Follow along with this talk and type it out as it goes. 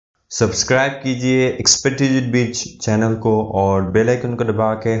Subscribe कीजिए expertise with beach channel को और बेल आइकन को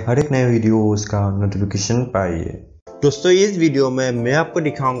दबा के हर एक नए वीडियोस का नोटिफिकेशन पाइए। दोस्तों इस वीडियो में मैं आपको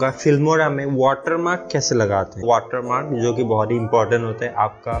दिखाऊंगा फिल्मोरा में वाटरमार्क कैसे लगाते हैं। वाटरमार्क जो कि बहुत ही इंपॉर्टेंट होता है।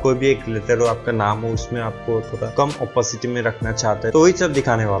 आपका कोई भी एक लेटर हो, आपका नाम हो, उसमें आपको थोड़ा कम ओपेसिटी में रखना चाहते हैं, तो वही सब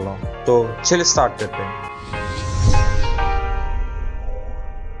दिखाने वाला हूँ। तो चलिए स्टार्ट करते हैं।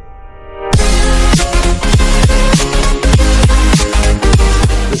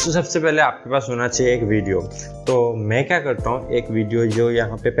 दोस्तों सबसे पहले आपके पास होना चाहिए एक वीडियो। तो मैं क्या करता हूँ, एक वीडियो जो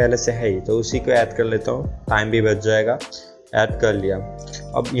यहाँ पे पहले से है ही, तो उसी को ऐड कर लेता हूँ, टाइम भी बच जाएगा। ऐड कर लिया।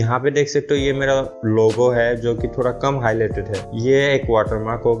 अब यहाँ पे देख सकते हो ये मेरा लोगो है जो कि थोड़ा कम हाईलाइटेड है। ये एक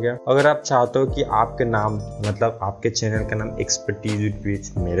वाटरमार्क हो गया। अगर आप चाहते हो कि आपके नाम मतलब आपके चैनल का नाम एक्सपर्टीज विद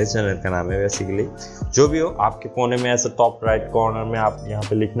बिच, मेरे चैनल का नाम है बेसिकली, जो भी हो, आपके कोने में ऐसा टॉप राइट कॉर्नर में आप यहाँ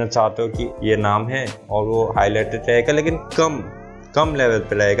पे लिखना चाहते हो कि ये नाम है और वो हाईलाइटेड रहेगा लेकिन कम लेवल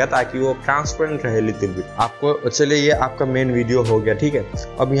पे रहेगा ताकि वो ट्रांसपेरेंट रहे लिटिल बिट आपको। चलिए ये आपका मेन वीडियो हो गया, ठीक है।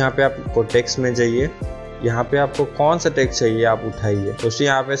 अब यहाँ पे आपको टेक्स्ट में जाइए, यहाँ पे आपको कौन सा टेक्स्ट चाहिए आप उठाइए। तो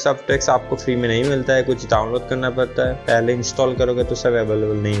यहाँ पे सब टेक्स्ट आपको फ्री में नहीं मिलता है, कुछ डाउनलोड करना पड़ता है। पहले इंस्टॉल करोगे तो सब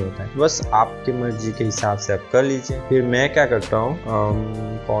अवेलेबल नहीं होता है, बस आपकी मर्जी के हिसाब से आप कर लीजिए। फिर मैं क्या करता हूँ,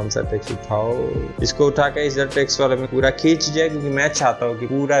 कौन सा टेक्स्ट उठाओ, इसको उठा के इधर टेक्स्ट वाले में पूरा खींच जाए, क्योंकि मैं चाहता हूँ कि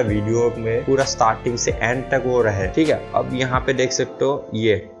पूरा वीडियो में पूरा स्टार्टिंग से एंड तक वो रहे, ठीक है। अब यहाँ पे देख सकते हो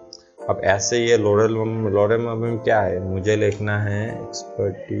ये, अब ऐसे ये लोरेल में क्या है, मुझे लिखना है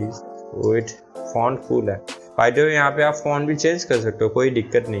एक्सपर्टीज विद फॉन्ट फुल है। बाय द वे यहाँ पे आप फॉन्ट भी चेंज कर सकते हो, कोई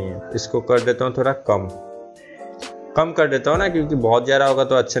दिक्कत नहीं है। इसको कर देता हूँ थोड़ा कम कर देता हूँ ना, क्योंकि बहुत ज़्यादा होगा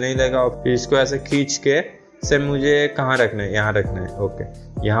तो अच्छा नहीं लगेगा। और फिर इसको ऐसे खींच के से मुझे कहाँ रखना है, यहाँ रखना है, ओके।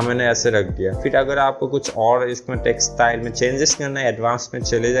 यहाँ मैंने ऐसे रख दिया। फिर अगर आपको कुछ और इसमें टेक्स्ट स्टाइल में चेंजेस करना है, एडवांस में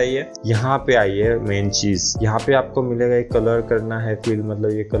चले जाइए, यहाँ पे आइए मेन चीज। यहाँ पे आपको मिलेगा एक कलर करना है फिल,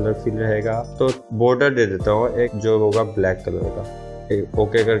 मतलब ये कलर फिल रहेगा। तो बॉर्डर दे देता हूँ एक जो होगा ब्लैक कलर का,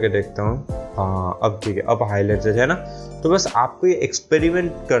 ओके करके देखता हूँ। हाँ अब ठीक है, अब हाईलाइट है ना। तो बस आपको ये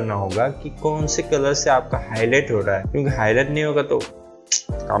एक्सपेरिमेंट करना होगा कि कौन से कलर से आपका हाईलाइट हो रहा है, क्योंकि हाईलाइट नहीं होगा तो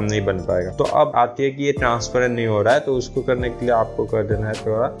काम नहीं बन पाएगा। तो अब आती है कि ये ट्रांसपेरेंट नहीं हो रहा है, तो उसको करने के लिए आपको कर देना है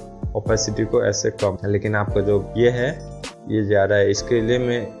थोड़ा ओपेसिटी को ऐसे कम, लेकिन आपका जो ये है ये ज़्यादा है, इसके लिए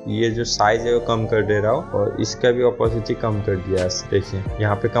मैं ये जो साइज है वो कम कर दे रहा हूँ और इसका भी ओपेसिटी कम कर दिया है। देखिए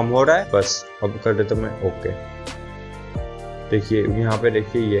यहाँ पे कम हो रहा है, बस अब कर देता हूँ मैं ओके। देखिए यहाँ पे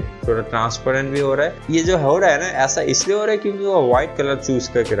देखिए ये थोड़ा ट्रांसपेरेंट भी हो रहा है। ये जो हो रहा है ना, ऐसा इसलिए हो रहा है क्योंकि वो व्हाइट कलर चूज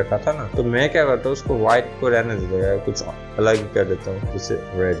करके रखा था ना, तो मैं क्या करता हूँ उसको व्हाइट को रहने देता हूँ, कुछ अलग ही कर देता हूँ, जैसे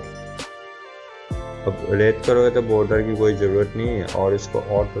रेड। अब रेड करोगे तो बॉर्डर की कोई जरूरत नहीं है और इसको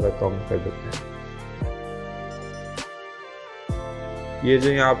और थोड़ा कम कर देते हैं। ये जो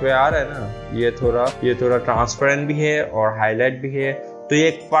यहाँ पे आ रहा है ना, ये थोड़ा ट्रांसपेरेंट भी है और हाईलाइट भी है। तो ये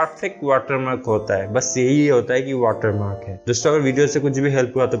एक परफेक्ट वाटरमार्क होता है, बस यही होता है कि वाटरमार्क है। दोस्तों अगर वीडियो से कुछ भी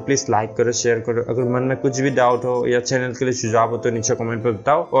हेल्प हुआ तो प्लीज लाइक करो, शेयर करो। अगर मन में कुछ भी डाउट हो या चैनल के लिए सुझाव हो तो नीचे कमेंट पर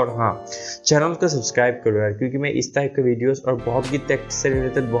बताओ। और हाँ, चैनल को सब्सक्राइब करो यार, क्योंकि मैं इस टाइप के वीडियोस और बहुत ही टेक से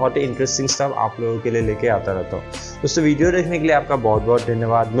रिलेटेड बहुत ही इंटरेस्टिंग स्टफ आप लोगों के लिए लेके आता रहता हूँ। दोस्तों वीडियो देखने के लिए आपका बहुत बहुत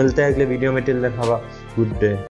धन्यवाद। मिलते हैं अगले वीडियो में। Till then have a good day.